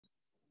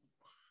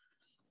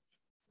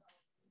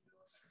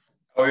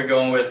We're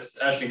going with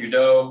Ashton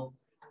Goudeau.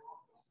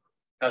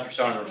 Patrick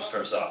Saunders to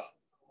start us off.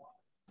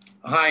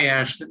 Hi,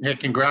 Ashton. Hey,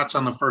 congrats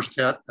on the first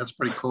hit. That's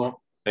pretty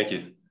cool. Thank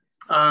you.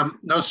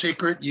 No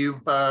secret,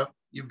 you've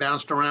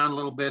bounced around a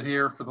little bit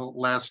here for the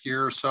last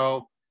year or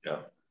so. Yeah.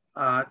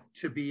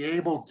 To be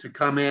able to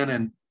come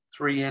in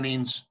 3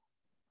 innings,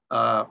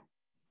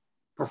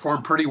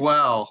 perform pretty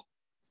well.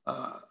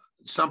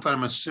 Something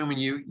I'm assuming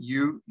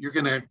you're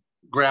going to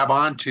grab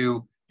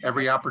onto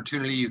every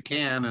opportunity you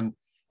can,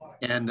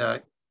 and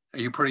are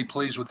you pretty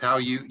pleased with how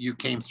you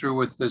came through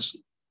with this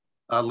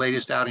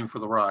latest outing for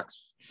the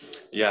Rocks?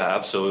 Yeah,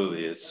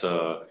 absolutely. It's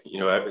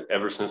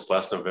ever since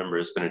last November,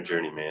 it's been a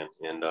journey, man.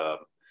 And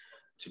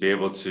to be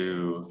able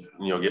to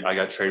I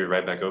got traded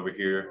right back over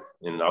here,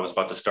 and I was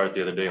about to start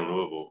the other day in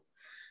Louisville,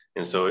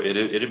 and so it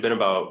had been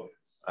about,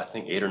 I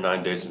think, 8 or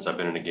 9 days since I've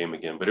been in a game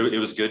again. But it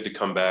was good to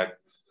come back,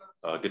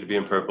 good to be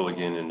in purple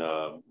again, and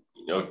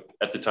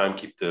at the time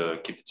keep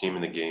the team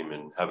in the game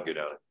and have a good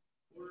outing.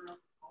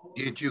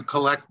 Did you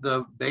collect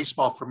the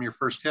baseball from your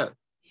first hit?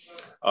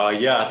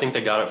 Yeah, I think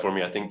they got it for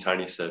me. I think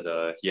Tiny said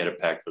he had it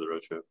packed for the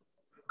road trip.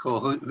 Cool.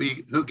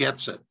 Who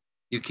gets it?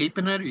 You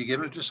keeping it, or you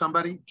giving it to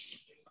somebody?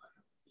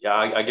 Yeah,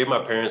 I gave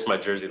my parents my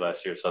jersey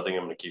last year, so I think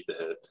I'm going to keep the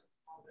hit.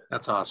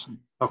 That's awesome.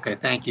 Okay,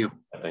 thank you.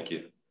 Thank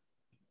you.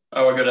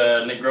 We'll go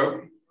to Nick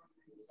Grote.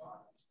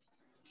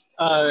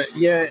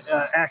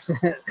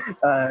 Ashton,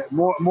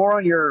 more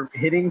on your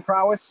hitting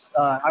prowess.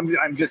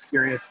 I'm just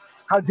curious.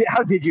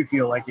 How did you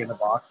feel like in the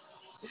box?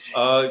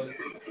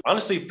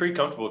 Honestly, pretty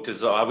comfortable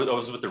because I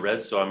was with the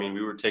Reds, so I mean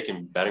we were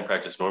taking batting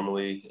practice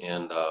normally,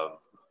 and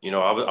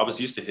I was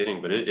used to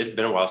hitting, but it'd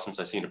been a while since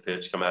I seen a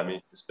pitch come at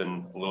me. It's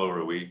been a little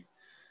over a week.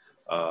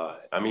 I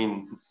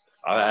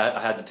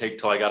had to take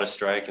till I got a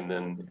strike, and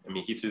then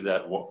he threw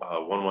that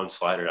 1-1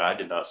 slider. I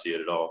did not see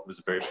it at all. It was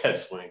a very bad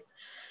swing.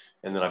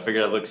 And then I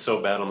figured I looked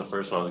so bad on the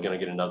first one, I was going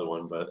to get another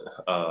one. But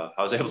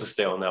I was able to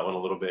stay on that one a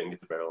little bit and get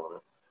the barrel on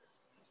it.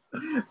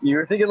 You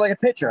were thinking like a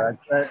pitcher.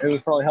 It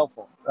was probably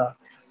helpful.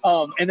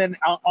 And then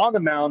on the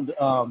mound,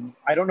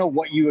 I don't know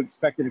what you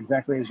expected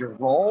exactly as your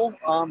role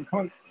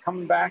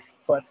coming back.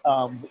 But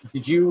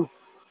did you,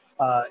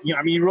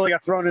 you really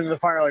got thrown into the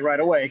fire like right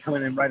away,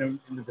 coming in right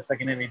into the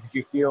second inning. Did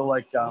you feel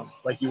like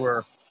you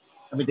were,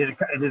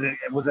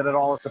 was it at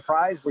all a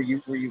surprise? Were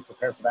you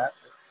prepared for that?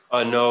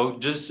 No,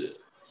 just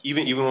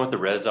even with the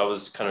Reds, I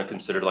was kind of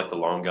considered like the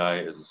long guy.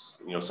 As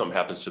something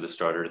happens to the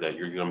starter, that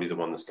you're going to be the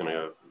one that's going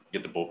to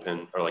get the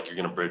bullpen, or like you're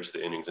going to bridge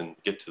the innings and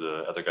get to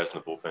the other guys in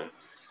the bullpen.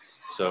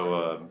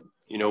 So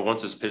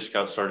once this pitch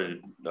count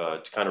started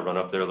to kind of run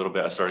up there a little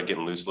bit, I started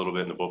getting loose a little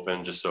bit in the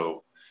bullpen, just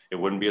so it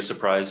wouldn't be a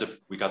surprise if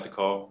we got the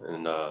call.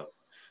 And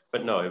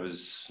but no, it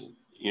was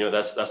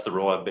that's the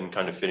role I've been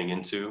kind of fitting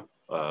into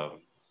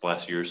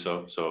last year or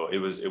so. So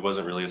it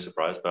wasn't really a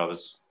surprise, but I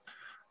was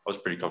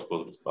pretty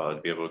comfortable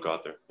to be able to go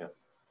out there. Yeah.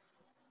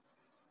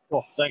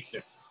 Cool. Thanks,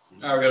 dude.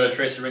 Now we're going to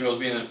Tracy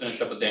Ringolsby and then finish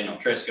up with Daniel.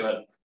 Trace, go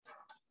ahead.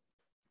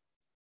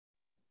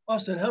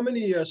 Austin, how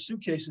many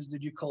suitcases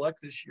did you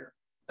collect this year?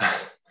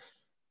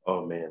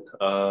 Oh man,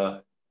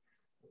 I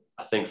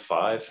think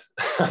 5.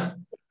 I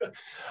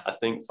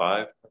think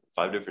 5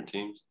 different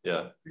teams.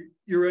 Yeah.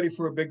 You're ready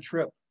for a big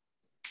trip.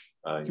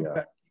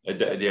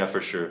 Yeah,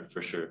 for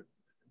sure.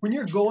 When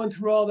you're going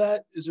through all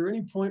that, is there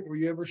any point where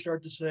you ever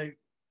start to say,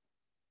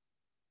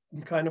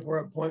 I'm kind of where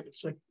a point,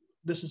 it's like,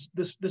 this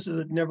is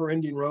a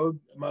never-ending road.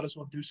 I might as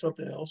well do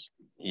something else.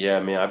 Yeah,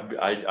 I mean,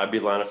 I'd be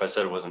lying if I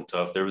said it wasn't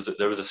tough. There was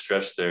a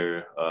stretch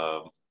there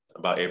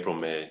about April,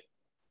 May,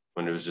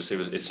 when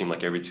it seemed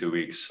like every 2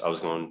 weeks I was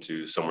going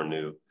to somewhere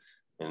new,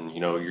 and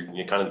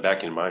you're kind of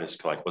back in your mind,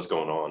 it's like what's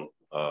going on,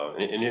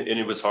 and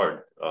it was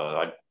hard.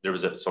 There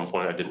was at some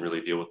point I didn't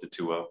really deal with it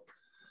too well,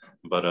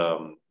 but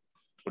I'm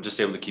just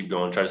able to keep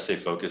going, try to stay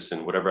focused,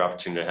 and whatever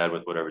opportunity I had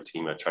with whatever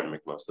team, I tried to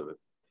make most of it.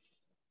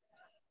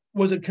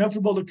 Was it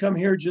comfortable to come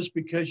here just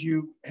because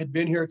you had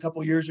been here a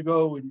couple of years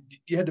ago and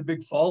you had the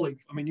big fall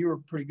league? I mean, you were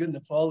pretty good in the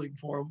fall league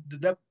for them.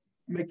 Did that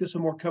make this a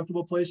more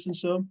comfortable place than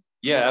some?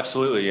 Yeah,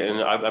 absolutely. And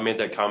I made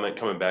that comment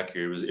coming back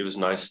here. It was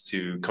nice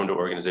to come to an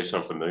organization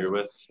I'm familiar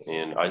with.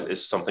 And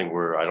it's something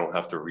where I don't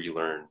have to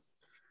relearn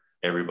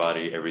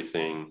everybody,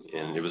 everything.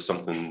 And it was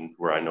something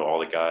where I know all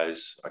the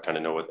guys. I kind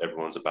of know what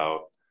everyone's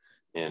about.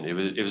 And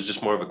it was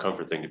just more of a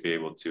comfort thing to be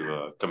able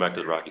to come back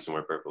to the Rockies and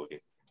wear purple again.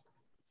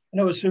 And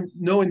I was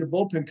knowing the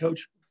bullpen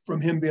coach from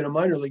him being a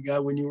minor league guy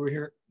when you were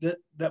here,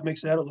 that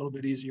makes that a little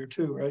bit easier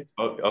too, right?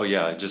 Oh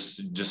yeah,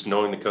 just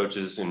knowing the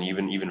coaches, and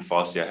even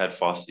Fossey. I had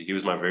Fossey. He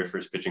was my very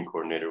first pitching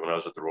coordinator when I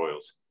was with the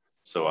Royals.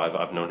 So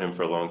I've known him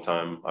for a long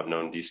time. I've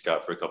known D.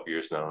 Scott for a couple of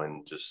years now,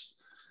 and just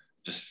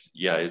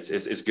yeah,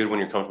 it's good when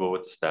you're comfortable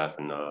with the staff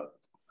and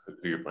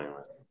who you're playing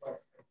with.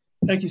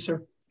 Thank you,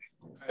 sir.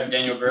 All right,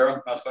 Daniel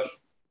Guerrero, last question.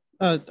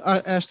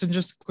 Ashton,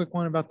 just a quick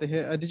one about the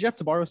hit. Did you have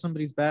to borrow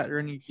somebody's bat or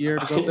any gear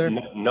to go up there?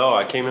 No,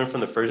 I came in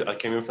from the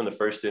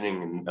first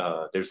inning, and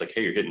they was like,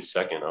 "Hey, you're hitting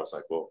second." I was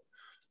like, "Well,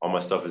 all my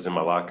stuff is in my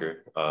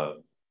locker."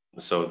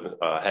 So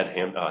I had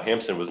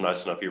Hampson was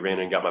nice enough. He ran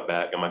in and got my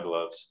bat, got my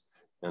gloves,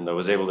 and I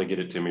was able to get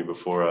it to me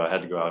before I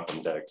had to go out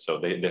on deck. So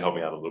they helped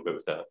me out a little bit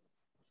with that.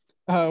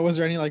 Was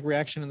there any like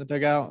reaction in the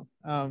dugout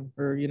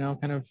or,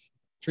 kind of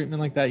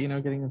treatment like that,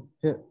 getting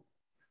hit?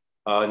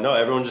 No,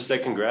 everyone just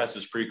said congrats. It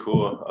was pretty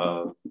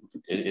cool.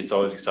 It's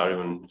always exciting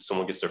when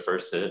someone gets their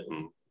first hit,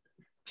 and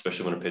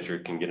especially when a pitcher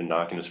can get a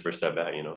knock in his first at bat,